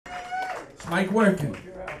Is Mike working?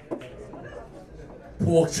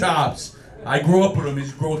 Pork chops. I grew up with him.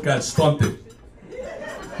 His growth got stunted.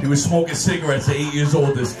 He was smoking cigarettes at 8 years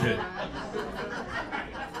old, this kid.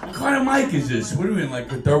 What kind of mic is this? What are we in,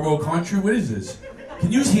 like a Turbo Country? What is this?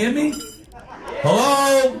 Can you hear me?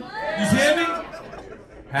 Hello? You hear me?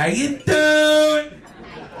 How you doing?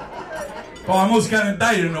 Oh, I almost got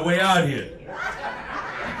indicted on the way out here.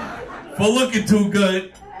 For looking too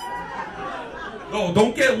good. No,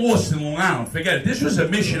 don't get lost in Long Island. Forget it. This was a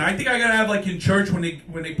mission. I think I gotta have, like in church when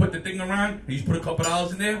they put the thing around, they just put a couple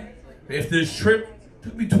dollars in there. After this trip, it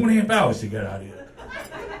took me 2.5 hours to get out of here.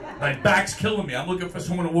 My back's killing me. I'm looking for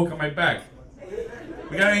someone to walk on my back.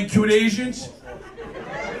 We got any cute Asians?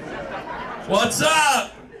 What's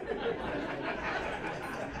up?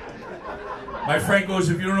 My friend goes,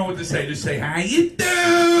 if you don't know what to say, just say, how you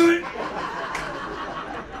doing?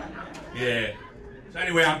 Yeah. So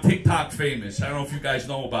anyway, I'm TikTok famous. I don't know if you guys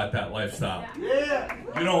know about that lifestyle. Yeah.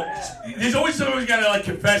 You know, there's always someone who's got to like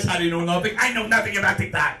confess how they know nothing. I know nothing about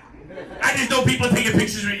TikTok. I just know people taking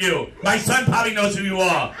pictures with you. My son probably knows who you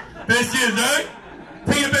are. This is, right?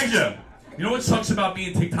 Take a picture. You know what sucks about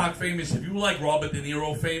being TikTok famous? If you were like Robert De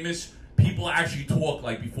Niro famous, people actually talk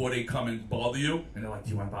like before they come and bother you. And they're like,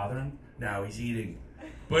 do you want to bother him? No, he's eating.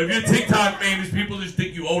 But if you're TikTok famous, people just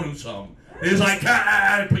think you owe them something. They're just like,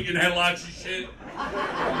 put you in headlocks and shit.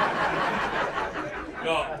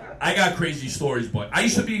 Yo, I got crazy stories, but I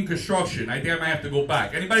used to be in construction. I think I might have to go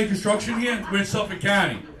back. Anybody in construction here? We're in Suffolk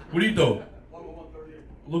County. What do you do?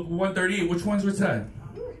 Look, 138. Which one's what's that?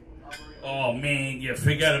 Oh man, yeah,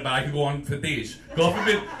 forget about it. I could go on for days. God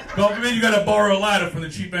forbid you gotta borrow a ladder from the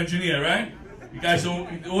chief engineer, right? You guys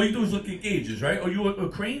don't, all you do is look at gauges, right? Are you a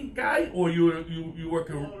crane guy or you work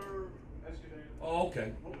a... Oh,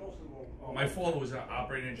 okay. Oh, my father was an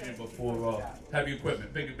operating engineer before heavy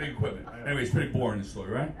equipment, big equipment. Anyway, it's pretty boring, this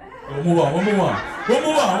story, right? We'll move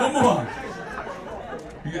on.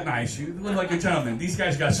 You get nice. You live like a gentleman. These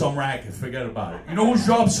guys got some racket. Forget about it. You know whose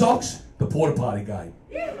job sucks? The porta potty guy.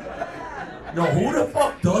 No, who the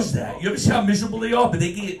fuck does that? You ever see how miserable they are? But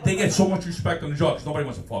they get so much respect on the job because nobody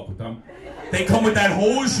wants to fuck with them. They come with that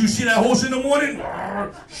hose. You see that hose in the morning?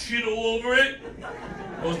 Shit all over it.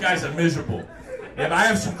 Those guys are miserable. Yeah, but I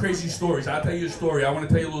have some crazy stories. I'll tell you a story. I want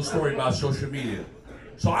to tell you a little story about social media.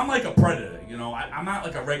 So I'm like a predator, you know. I'm not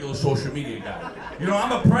like a regular social media guy. You know,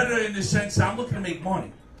 I'm a predator in the sense that I'm looking to make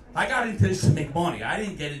money. I got into this to make money. I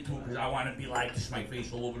didn't get into it because I want to be like, just my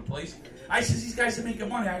face all over the place. I said, these guys are making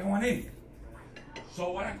money. I want in.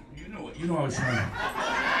 So what? You know what I was saying.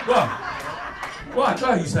 What? Go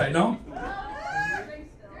ahead, you say, no?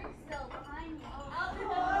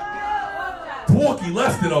 Porky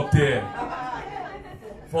left it up there.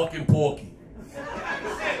 Fucking Porky.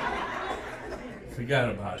 Forget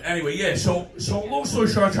about it. Anyway, yeah, so long story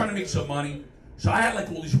short, I'm trying to make some money. So I had like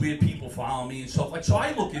all these weird people following me and stuff. Like, so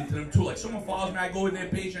I look into them too. Like, someone follows me, I go in their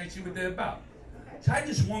page and I see what they're about. So I had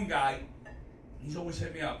this one guy, he's always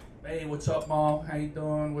hit me up. Hey, what's up, Mom? How you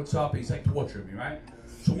doing? What's up? He's like torturing me, right?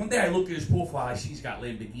 So one day I look at his profile, I see he's got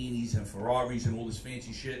Lamborghinis and Ferraris and all this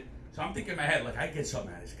fancy shit. So I'm thinking in my head, like, I get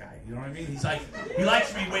something out of this guy. You know what I mean? He's like, he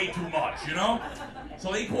likes me way too much, you know?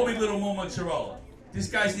 So they call me Lil Mo Mozzarella. This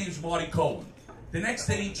guy's name's Marty Cohen. The next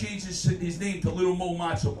day he changes his name to Lil Mo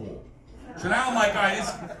Mozzarella. So now I'm like, all right,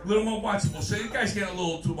 this Lil Mo Mozzarella. So this guy's getting a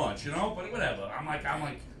little too much, you know? But whatever. I'm like,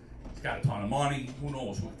 he's got a ton of money. Who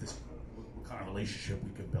knows what kind of relationship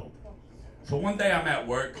we could build. So one day I'm at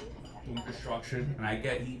work doing construction, and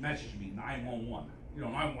he messaged me 911. You know,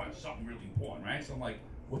 911 is something really important, right? So I'm like,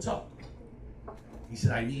 what's up? He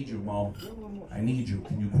said, I need you, Mo. I need you.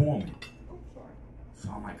 Can you call me? So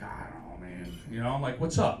I'm like, I don't know, man. You know, I'm like,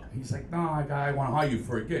 what's up? He's like, no, I want to hire you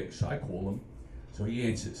for a gig. So I call him. So he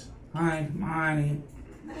answers, hi, Marty.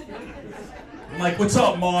 I'm like, what's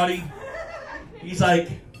up, Marty? He's like,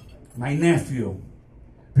 my nephew.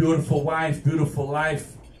 Beautiful wife, beautiful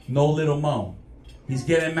life. No little Mo. He's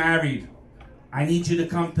getting married. I need you to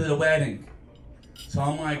come to the wedding. So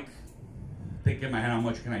I'm like, thinking in my head, how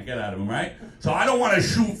much can I get out of him, right? So I don't want to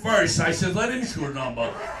shoot first. I said, let him shoot a number.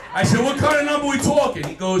 I said, what kind of number are we talking?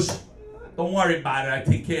 He goes, don't worry about it. I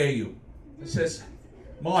take care of you. I says,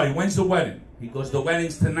 Marty, when's the wedding? He goes, the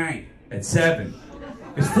wedding's tonight at 7.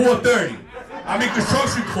 It's 4:30. I'm in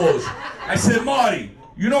construction clothes. I said, Marty,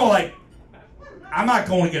 you know, like, I'm not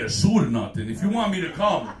going to get a suit or nothing. If you want me to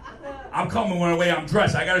come, I'm coming when the way I'm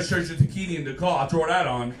dressed. I got a shirt and bikini in the car. I'll throw that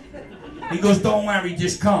on. He goes, don't worry,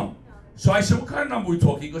 just come. So I said, what kind of number are we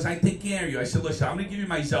talking? He goes, I take care of you. I said, listen, I'm going to give you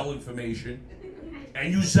my Zelle information,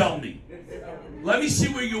 and you sell me. Let me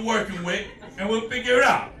see what you're working with, and we'll figure it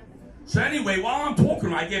out. So anyway, while I'm talking to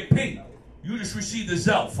him, I get pinged. you just received the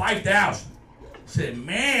Zelle, 5,000. I said,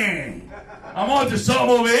 man, I'm on to something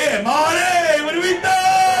over here. Marty, what are we doing?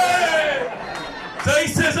 So he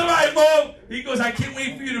says, all right, Mom. He goes, I can't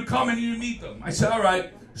wait for you to come and you meet them. I said, all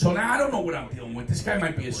right. So now I don't know what I'm dealing with. This guy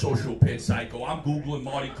might be a social pit psycho. I'm Googling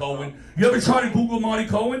Marty Cohen. You ever try to Google Marty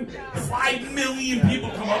Cohen? 5 million people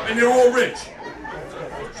come up and they're all rich.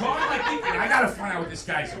 So I'm like thinking, I gotta find out what this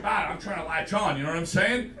guy's about. I'm trying to latch on, you know what I'm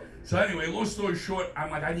saying? So anyway, long story short,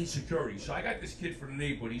 I'm like, I need security. So I got this kid from the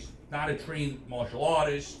neighborhood. He's not a trained martial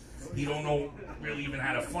artist. He don't know really even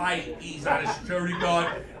how to fight. He's not a security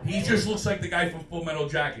guard. He just looks like the guy from Full Metal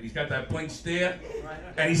Jacket. He's got that blank stare,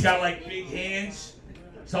 and he's got like big hands.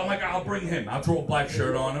 So I'm like, I'll bring him. I'll throw a black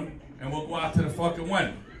shirt on him, and we'll go out to the fucking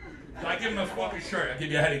wedding. So I give him a fucking shirt. I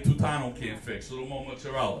give you a headache Tutano can't fix. Lil Mo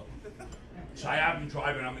Mozzarella. So I have him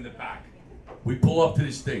driving. I'm in the back. We pull up to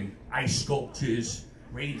this thing. Ice sculptures,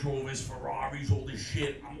 Range Rovers, Ferraris, all this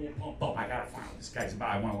shit. I'm all pumped up. I gotta find out what this guy's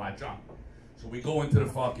about. I want to latch on. So we go into the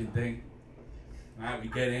fucking thing. All right, we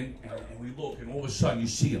get in and we look, and all of a sudden you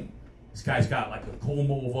see him. This guy's got like a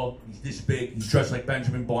comb over. He's this big. He's dressed like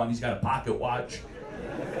Benjamin Button. He's got a pocket watch.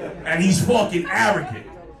 And he's fucking arrogant.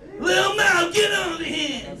 Lil Mo, get over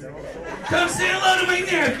here. Come say hello to my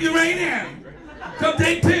nephew right now. Come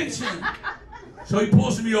take pictures. So he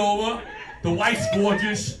pulls me over. The wife's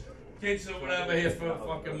gorgeous. Kids or whatever here for a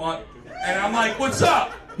fucking month. And I'm like, what's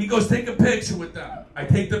up? He goes, take a picture with them. I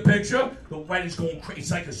take the picture. The wedding's going crazy.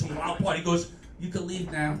 It's like some wild party. He goes, you can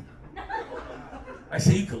leave now. I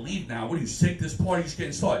say, you can leave now? What are you, sick? This party's just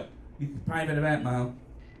getting started. Private event, Mo.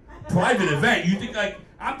 Private event? You think like,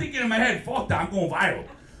 I'm thinking in my head, fuck that, I'm going viral.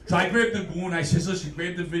 So I grabbed the goon, I says, listen,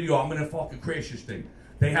 grab the video, I'm gonna fucking crash this thing.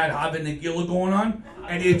 They had Hobbit and Nagila going on,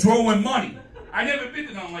 and they're throwing money. I never been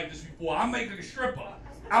to nothing like this before. I'm making a stripper.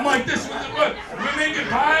 I'm like this with the look. We're making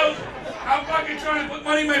piles. I'm fucking trying to put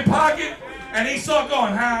money in my pocket. And they start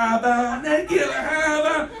going, how about Nagila, how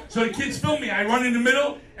about? So the kids film me. I run in the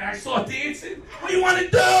middle, and I start dancing. What do you want to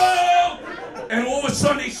do? And all of a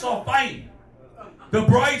sudden, they start fighting. The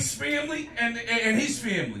bride's family and his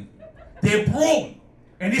family. They're brawling.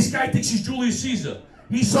 And this guy thinks he's Julius Caesar.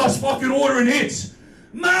 He starts fucking ordering hits.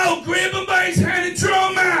 Mo, grab him by his hand and throw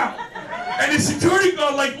him out. And the security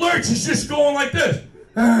guard, like Lurch, is just going like this.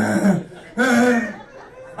 I'm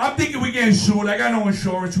thinking we're getting sued. I got no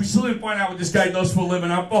insurance. We still didn't find out what this guy does for a living.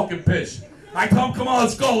 I'm fucking pissed. I tell him, come on,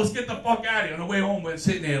 let's go. Let's get the fuck out of here. On the way home, we're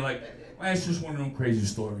sitting there like, well, it's just one of them crazy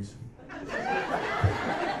stories.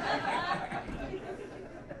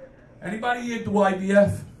 Anybody here do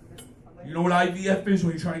IVF? You know what IVF is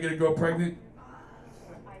when you're trying to get a girl pregnant?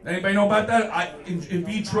 Anybody know about that? In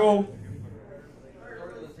vitro.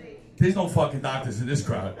 There's no fucking doctors in this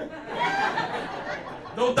crowd.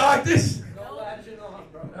 No doctors?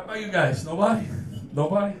 How about you guys? Nobody?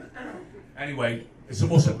 Nobody? Anyway, it's the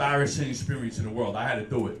most embarrassing experience in the world. I had to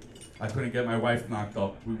do it. I couldn't get my wife knocked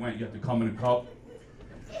up. We went, you have to come in a cup.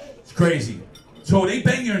 It's crazy. So they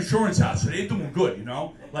bang your insurance out, so they're doing good, you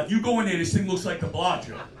know? Like you go in there, this thing looks like the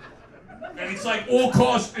Bellagio. And it's like all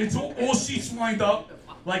cars, it's all seats lined up,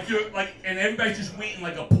 like you're like, and everybody's just waiting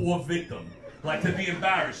like a poor victim, like to be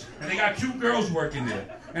embarrassed. And they got cute girls working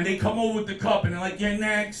there. And they come over with the cup and they're like, you're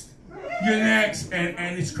next,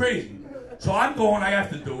 and it's crazy. So I'm going, I have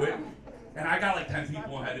to do it. And I got like 10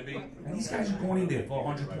 people ahead of me. And these guys are going in there for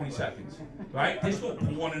 120 seconds, right? There's no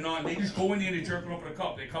pouring and on. They just go in there and they're jerking over the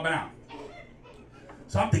cup. They're coming out.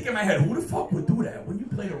 So I'm thinking in my head, who the fuck would do that? Wouldn't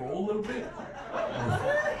you play the role a little bit?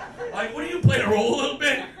 Like, wouldn't you play the role a little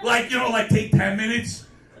bit? Like, you know, like take 10 minutes.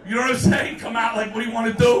 You know what I'm saying? Come out like, what do you want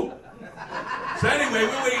to do? So anyway,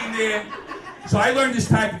 we're waiting there. So I learned this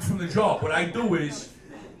tactic from the job. What I do is,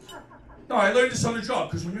 I learned this on the job,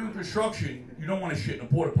 because when you're in construction, you don't want to shit in a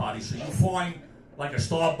porta potty. So you find like a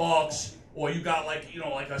Starbucks, or you got like, you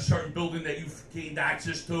know, like a certain building that you've gained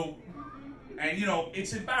access to. And, you know,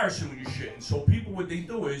 it's embarrassing when you shit. So people, what they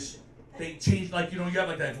do is, they change, like, you know, you have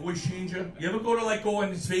like that voice changer. You ever go to like, go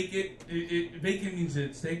and it's vacant? Vacant means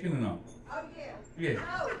it's taken or no? Oh, yeah. Yeah.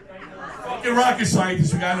 Oh. Fucking rocket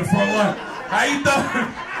scientists we got in the front line. How you doing?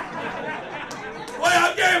 Wait,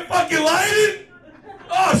 I'm getting fucking lighted?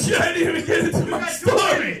 Oh shit, I didn't even get into my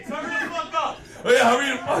story. Hurry the fuck up. Oh yeah, hurry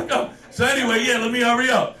the fuck up. So anyway, yeah, let me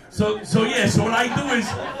hurry up. So what I do is,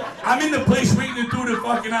 I'm in the place waiting to do the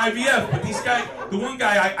fucking IVF, but this guy, the one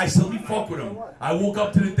guy, I still fuck with him. I walk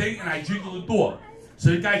up to the thing and I jiggle the door. So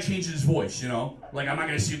the guy changes his voice, you know? Like, I'm not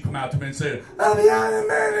gonna see him come out to me and say, I'll be on in a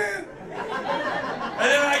minute. And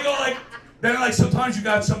then I go like, sometimes you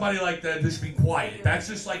got somebody like that just be quiet. That's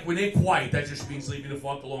just like, when they're quiet, that just means leave me the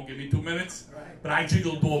fuck alone, give me 2 minutes. But I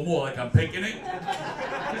jiggle the door more like I'm picking it.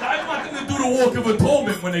 Because I want them to do the walk of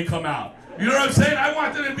atonement when they come out. You know what I'm saying? I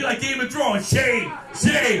want them to be like Game of Thrones. Shame,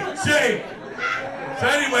 shame, shame. So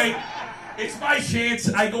anyway, it's my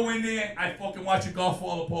chance. I go in there. I fucking watch a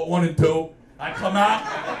Godfather Part 1 and 2. I come out.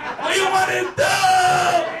 What do you want to do?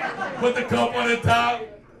 Put the cup on the top.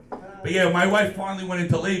 But yeah, my wife finally went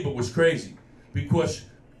into labor. It was crazy. Because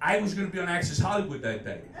I was going to be on Access Hollywood that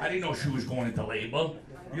day. I didn't know she was going into labor.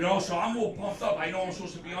 You know, so I'm all pumped up. I know I'm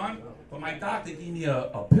supposed to be on. But my doctor gave me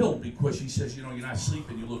a pill because he says, you know, you're not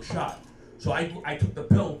sleeping, you look shot. So I took the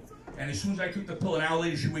pill. And as soon as I took the pill, an hour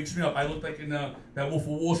later, she wakes me up. I look like in that Wolf of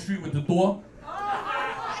Wall Street with the door.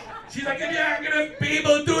 She's like, if you aren't going to be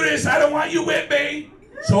able to do this, I don't want you with me.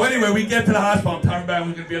 So anyway, we get to the hospital. I'm telling everybody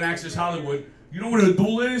we're going to be on Access Hollywood. You know what a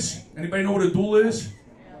duel is? Anybody know what a duel is?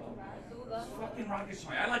 Fucking rocket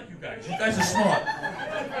science. I like you guys. You guys are smart.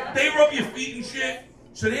 They rub your feet and shit.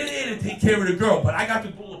 So they're there to take care of the girl. But I got the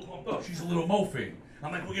duel pumped up. She's a Lil Mo fan.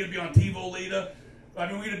 I'm like, we're going to be on TiVo later. I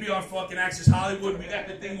mean, we're going to be on fucking Access Hollywood. We got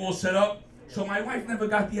the thing all set up. So my wife never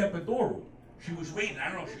got the epidural. She was waiting. I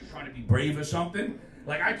don't know if she was trying to be brave or something.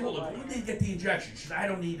 Like, I told her, when did they get the injection? She said, I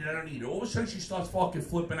don't need it, I don't need it. All of a sudden, she starts fucking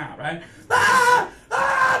flipping out, right?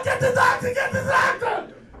 Get the doctor, get the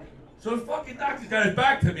doctor! So the fucking doctor got his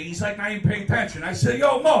back to me. He's like, not even paying attention. I said,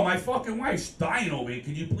 yo, Mo, my fucking wife's dying over here.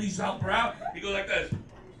 Can you please help her out? He goes like this.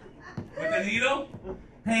 With the needle?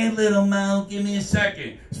 Hey, little Mo, give me a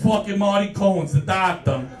second. It's fucking Marty Cohen's, the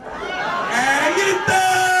doctor. And get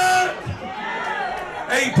that!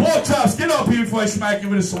 Hey, pork chops, get up here before I smack you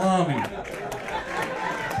with a salami.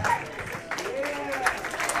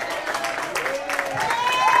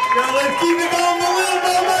 Yo, let's keep it going for Lil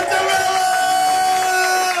Mo Mozzarella!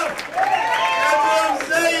 That's what I'm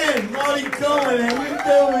saying. Marty Cohen, man, you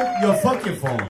doing? Yo, fuck your phone.